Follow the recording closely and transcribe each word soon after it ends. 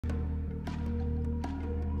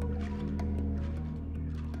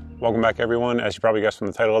Welcome back, everyone. As you probably guessed from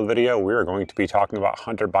the title of the video, we are going to be talking about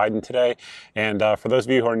Hunter Biden today. And for those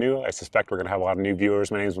of you who are new, I suspect we're going to have a lot of new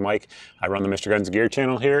viewers. My name is Mike. I run the Mr. Guns Gear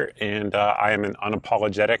channel here, and I am an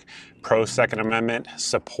unapologetic pro-Second Amendment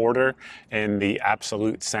supporter in the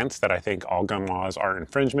absolute sense that I think all gun laws are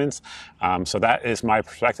infringements. So that is my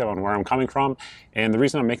perspective on where I'm coming from. And the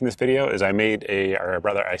reason I'm making this video is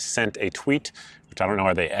I sent a tweet, which I don't know,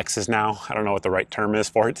 are they X's now? I don't know what the right term is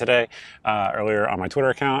for it today, earlier on my Twitter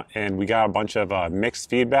account, and we got a bunch of mixed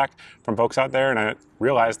feedback from folks out there, and I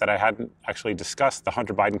realized that I hadn't actually discussed the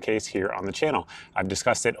Hunter Biden case here on the channel. I've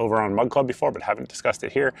discussed it over on Mug Club before, but haven't discussed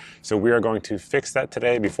it here, so we are going to fix that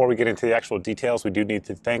today. Before we get into the actual details, we do need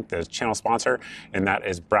to thank the channel sponsor, and that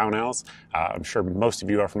is Brownells. I'm sure most of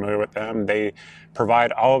you are familiar with them. They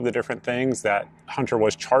provide all of the different things that Hunter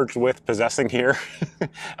was charged with possessing here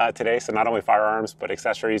today. So not only firearms, but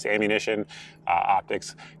accessories, ammunition,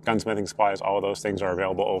 optics, gunsmithing supplies, all of those things are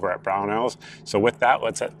available over at Brownells. So with that,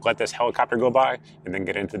 let's let this helicopter go by and then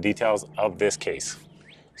get into the details of this case.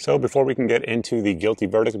 So before we can get into the guilty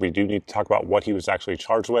verdict, we do need to talk about what he was actually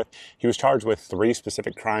charged with. He was charged with 3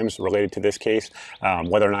 specific crimes related to this case.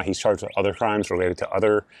 Whether or not he's charged with other crimes related to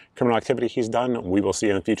other criminal activity he's done, we will see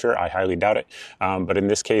in the future. I highly doubt it. But in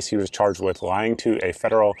this case, he was charged with lying to a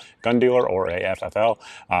federal gun dealer, or a FFL,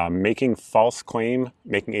 making a false claim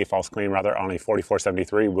on a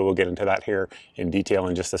 4473. We will get into that here in detail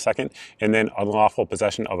in just a second. And then unlawful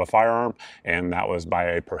possession of a firearm, and that was by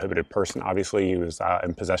a prohibited person. Obviously, he was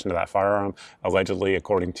in possession of that firearm, allegedly,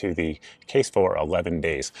 according to the case, for 11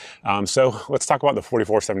 days. So let's talk about the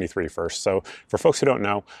 4473 first. So for folks who don't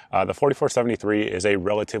know, the 4473 is a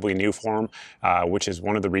relatively new form, which is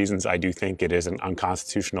one of the reasons I do think it is an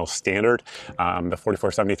unconstitutional standard. The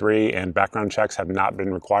 4473 and background checks have not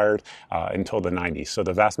been required until the 90s. So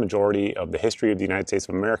the vast majority of the history of the United States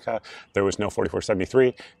of America, there was no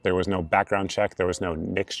 4473, there was no background check, there was no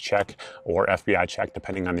NICS check or FBI check,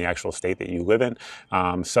 depending on the actual state that you live in.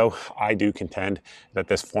 So I do contend that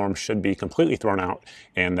this form should be completely thrown out,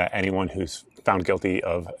 and that anyone who's found guilty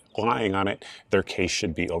of lying on it, their case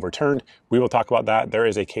should be overturned. We will talk about that. There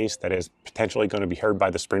is a case that is potentially going to be heard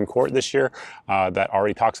by the Supreme Court this year that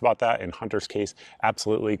already talks about that, and Hunter's case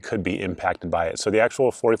absolutely could be impacted by it. So the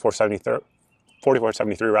actual 4473,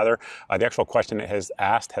 the actual question it has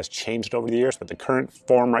asked has changed over the years, but the current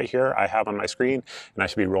form right here I have on my screen, and I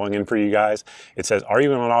should be rolling in for you guys. It says, are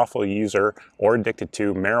you an unlawful user or addicted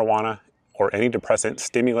to marijuana or any depressant,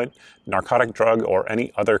 stimulant, narcotic drug, or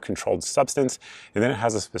any other controlled substance? And then it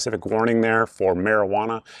has a specific warning there for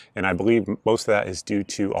marijuana, and I believe most of that is due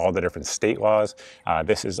to all the different state laws.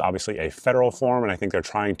 This is obviously a federal form, and I think they're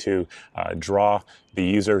trying to draw the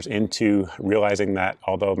users into realizing that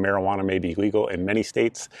although marijuana may be legal in many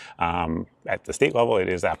states, at the state level, it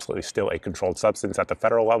is absolutely still a controlled substance at the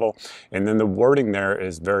federal level. And then the wording there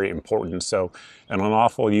is very important. So an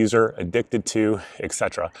unlawful user, addicted to,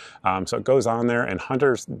 etc. So it goes on there, and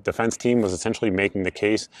Hunter's defense team was essentially making the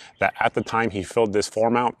case that at the time he filled this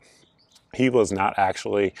form out, he was not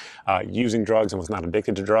actually using drugs and was not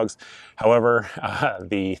addicted to drugs. However,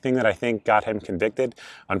 the thing that I think got him convicted,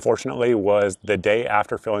 unfortunately, was the day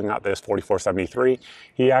after filling out this 4473,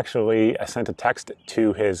 he actually sent a text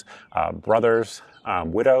to his brother's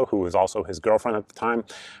widow, who was also his girlfriend at the time,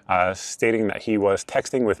 stating that he was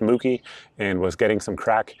texting with Mookie and was getting some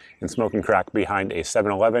crack and smoking crack behind a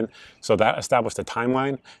 7-Eleven. So that established a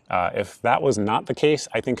timeline. If that was not the case,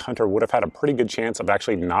 I think Hunter would have had a pretty good chance of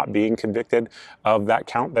actually not being convicted of that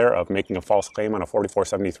count there of making a false claim on a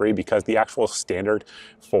 4473, because the actual standard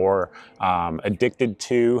for addicted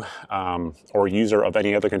to or user of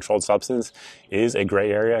any other controlled substance is a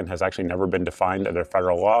gray area and has actually never been defined under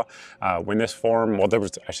federal law. When this form,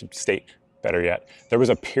 I should state better yet, there was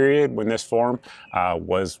a period when this form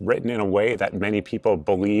was written in a way that many people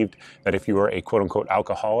believed that if you were a quote-unquote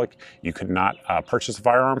alcoholic, you could not purchase a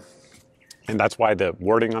firearm. And that's why the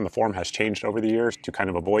wording on the form has changed over the years to kind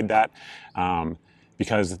of avoid that.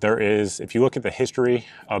 Because there is, if you look at the history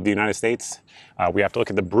of the United States, we have to look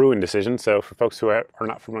at the Bruen decision. So for folks who are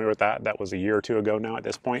not familiar with that, that was a year or two ago now at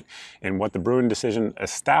this point. And what the Bruen decision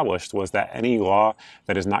established was that any law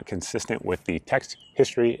that is not consistent with the text,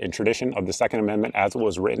 history, and tradition of the Second Amendment as it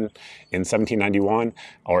was written in 1791,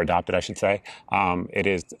 or adopted, I should say, it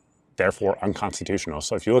is therefore unconstitutional.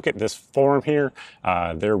 So if you look at this form here,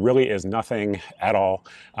 there really is nothing at all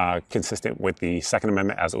consistent with the Second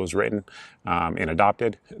Amendment as it was written and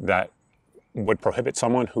adopted that would prohibit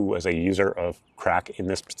someone who was a user of crack in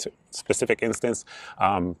this specific instance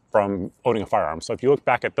from owning a firearm. So if you look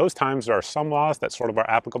back at those times, there are some laws that sort of are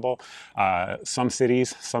applicable. Some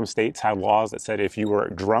cities, some states had laws that said if you were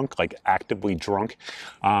drunk, like actively drunk,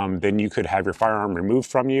 then you could have your firearm removed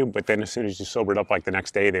from you. But then as soon as you sobered up, like the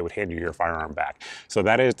next day, they would hand you your firearm back. So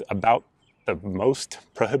that is about the most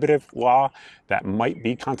prohibitive law that might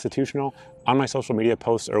be constitutional. On my social media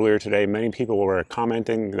posts earlier today, many people were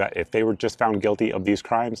commenting that if they were just found guilty of these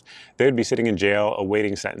crimes, they would be sitting in jail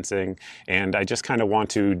awaiting sentencing. And I just kind of want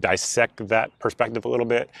to dissect that perspective a little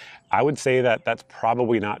bit. I would say that that's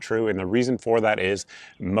probably not true. And the reason for that is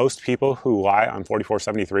most people who lie on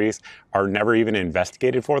 4473s are never even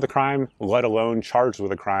investigated for the crime, let alone charged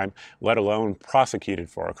with a crime, let alone prosecuted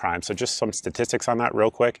for a crime. So just some statistics on that real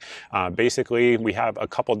quick. Basically, we have a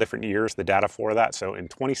couple different years, the data for that. So in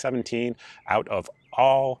 2017, out of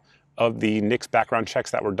all of the NICS background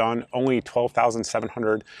checks that were done, only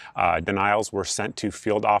 12,700 denials were sent to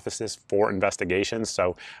field offices for investigations.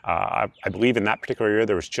 So I believe in that particular year,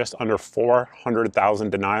 there was just under 400,000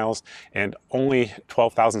 denials, and only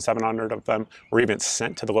 12,700 of them were even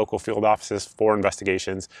sent to the local field offices for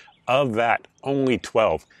investigations. Of that, only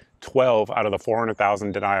 12 out of the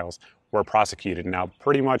 400,000 denials were prosecuted. Now,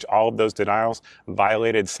 pretty much all of those denials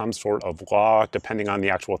violated some sort of law, depending on the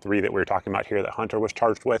actual three that we were talking about here that Hunter was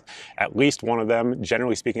charged with. At least one of them,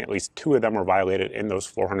 generally speaking, at least two of them were violated in those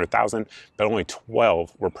 400,000, but only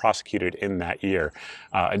 12 were prosecuted in that year.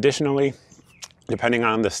 Additionally, depending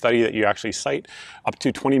on the study that you actually cite, up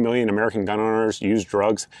to 20 million American gun owners use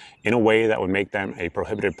drugs in a way that would make them a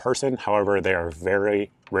prohibited person. However, they are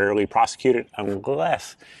very rarely prosecuted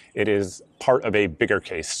unless it is part of a bigger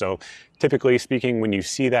case. So typically speaking, when you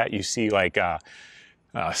see that, you see like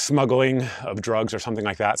smuggling of drugs or something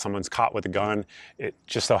like that. Someone's caught with a gun. It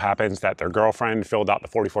just so happens that their girlfriend filled out the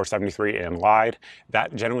 4473 and lied.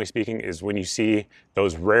 That, generally speaking, is when you see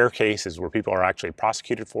those rare cases where people are actually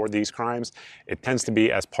prosecuted for these crimes. It tends to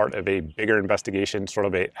be as part of a bigger investigation, sort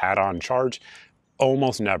of a add-on charge.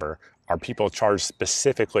 Almost never are people charged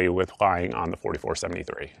specifically with lying on the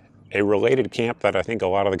 4473. A related camp that I think a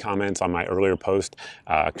lot of the comments on my earlier post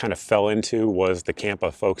kind of fell into was the camp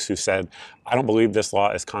of folks who said, I don't believe this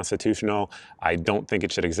law is constitutional. I don't think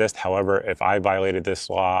it should exist. However, if I violated this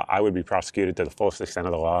law, I would be prosecuted to the fullest extent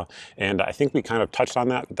of the law. And I think we kind of touched on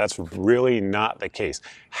that. That's really not the case.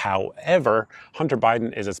 However, Hunter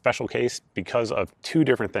Biden is a special case because of two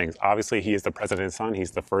different things. Obviously, he is the president's son.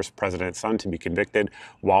 He's the first president's son to be convicted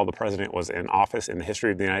while the president was in office in the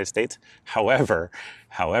history of the United States. However,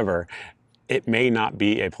 it may not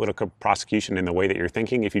be a political prosecution in the way that you're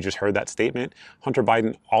thinking if you just heard that statement. Hunter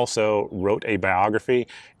Biden also wrote a biography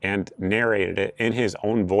and narrated it in his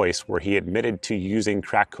own voice where he admitted to using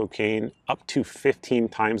crack cocaine up to 15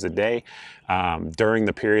 times a day during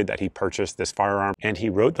the period that he purchased this firearm. And he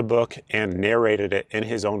wrote the book and narrated it in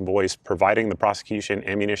his own voice, providing the prosecution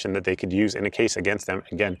ammunition that they could use in a case against them,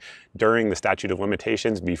 again, during the statute of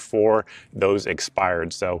limitations before those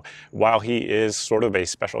expired. So while he is sort of a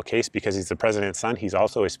special case because he's the president's son, he's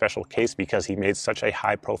also a special case because he made such a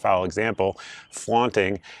high profile example,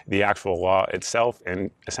 flaunting the actual law itself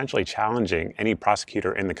and essentially challenging any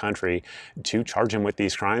prosecutor in the country to charge him with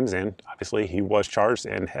these crimes. And obviously he was charged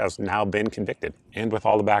and has now been convicted. And with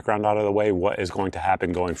all the background out of the way, what is going to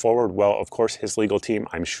happen going forward? Well, of course, his legal team,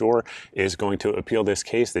 I'm sure, is going to appeal this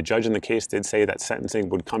case. The judge in the case did say that sentencing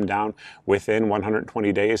would come down within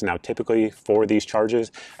 120 days. Now, typically for these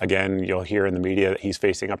charges, again, you'll hear in the media that he's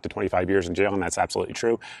facing up to 25 years in jail, and that's absolutely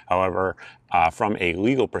true. However, from a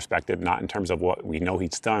legal perspective, not in terms of what we know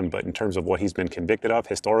he's done, but in terms of what he's been convicted of,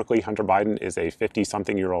 historically, Hunter Biden is a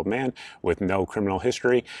 50-something-year-old man with no criminal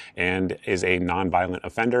history and is a nonviolent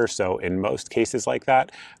offender. So in most cases like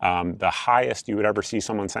that, the highest you would ever see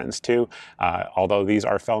someone sentenced to, although these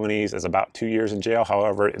are felonies, is about 2 years in jail.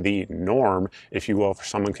 However, the norm, if you will, for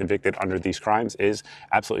someone convicted under these crimes is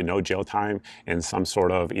absolutely no jail time and some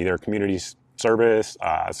sort of either community service,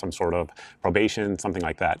 some sort of probation, something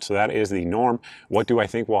like that. So that is the norm. What do I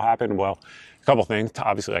think will happen? Well, a couple things.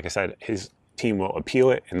 Obviously, like I said, his team will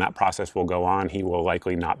appeal it and that process will go on. He will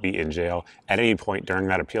likely not be in jail at any point during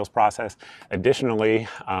that appeals process. Additionally,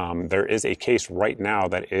 there is a case right now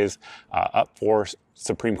that is up for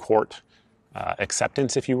Supreme Court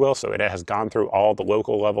acceptance, if you will. So it has gone through all the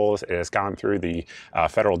local levels. It has gone through the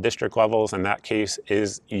federal district levels. And that case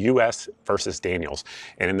is U.S. versus Daniels.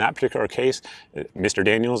 And in that particular case, Mr.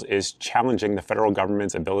 Daniels is challenging the federal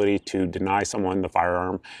government's ability to deny someone a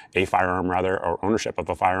firearm, or ownership of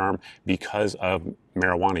a firearm because of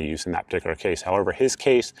marijuana use in that particular case. However, his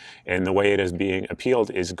case and the way it is being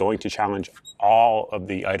appealed is going to challenge all of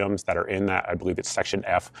the items that are in that, I believe it's Section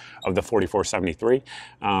F of the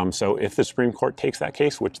 4473. So if the Supreme Court takes that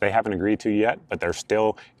case, which they haven't agreed to yet, but they're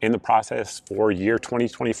still in the process for year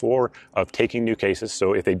 2024 of taking new cases.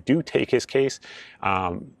 So if they do take his case,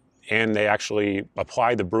 and they actually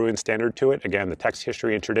apply the Bruin standard to it. Again, the text,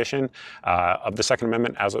 history, and tradition of the Second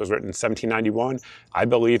Amendment as it was written in 1791. I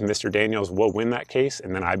believe Mr. Daniels will win that case,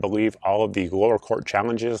 and then I believe all of the lower court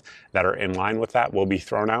challenges that are in line with that will be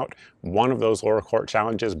thrown out. One of those lower court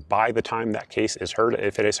challenges, by the time that case is heard,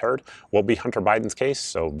 if it is heard, will be Hunter Biden's case.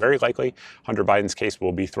 So very likely Hunter Biden's case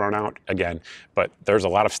will be thrown out again. But there's a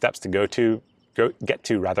lot of steps to get to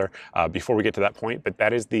before we get to that point. But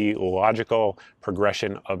that is the logical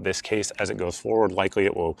progression of this case as it goes forward. Likely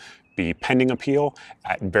it will be pending appeal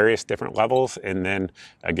at various different levels. And then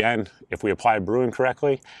again, if we apply Bruin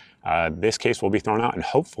correctly, this case will be thrown out, and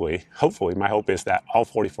hopefully, my hope is that all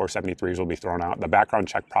 4473s will be thrown out. The background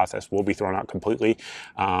check process will be thrown out completely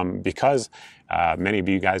because many of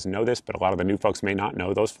you guys know this, but a lot of the new folks may not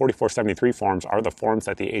know. Those 4473 forms are the forms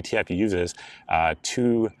that the ATF uses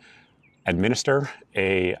to administer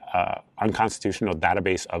a unconstitutional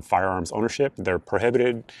database of firearms ownership. They're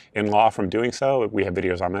prohibited in law from doing so. We have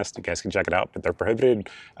videos on this, you guys can check it out, but they're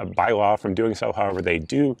prohibited by law from doing so. However, they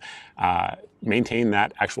do maintain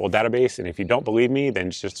that actual database. And if you don't believe me,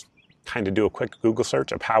 then just kind of do a quick Google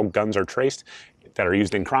search of how guns are traced that are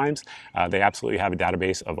used in crimes. They absolutely have a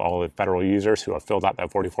database of all the federal users who have filled out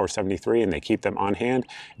that 4473, and they keep them on hand.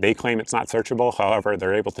 They claim it's not searchable. However,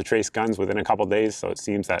 they're able to trace guns within a couple days. So it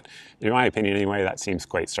seems that, in my opinion anyway, that seems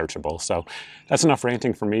quite searchable. So that's enough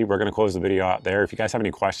ranting for me. We're going to close the video out there. If you guys have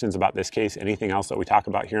any questions about this case, anything else that we talk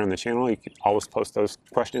about here on the channel, you can always post those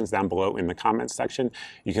questions down below in the comments section.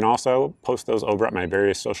 You can also post those over at my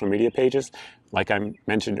various social media pages. Like I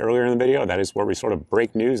mentioned earlier in the video, that is where we sort of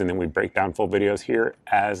break news, and then we break down full videos here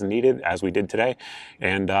as needed, as we did today.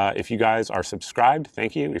 And if you guys are subscribed,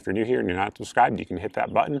 thank you. If you're new here and you're not subscribed, you can hit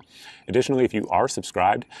that button. Additionally, if you are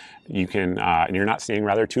subscribed, you can, and you're not seeing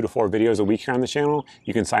 2 to 4 videos a week here on the channel,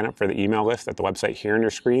 you can sign up for the email list at the website here on your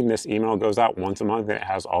screen. This email goes out once a month, and it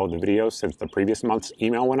has all of the videos since the previous month's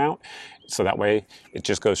email went out. So that way, it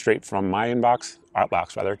just goes straight from my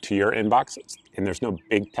outbox to your inbox, and there's no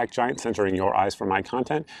big tech giant censoring your eyes for my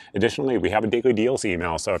content. Additionally, we have a daily deals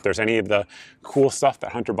email, so if there's any of the cool stuff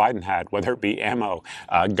that Hunter Biden had, whether it be ammo,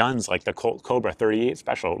 guns like the Colt Cobra 38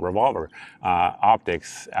 Special, revolver,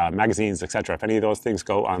 optics, magazines, etc., if any of those things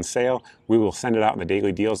go on sale, we will send it out in the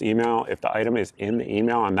daily deals email. If the item is in the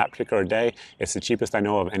email on that particular day, it's the cheapest I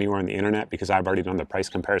know of anywhere on the internet because I've already done the price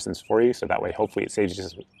comparisons for you, so that way hopefully it saves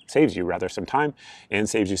you some time and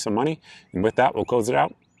saves you some money. And with that, we'll close it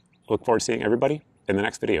out. Look forward to seeing everybody in the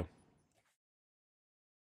next video.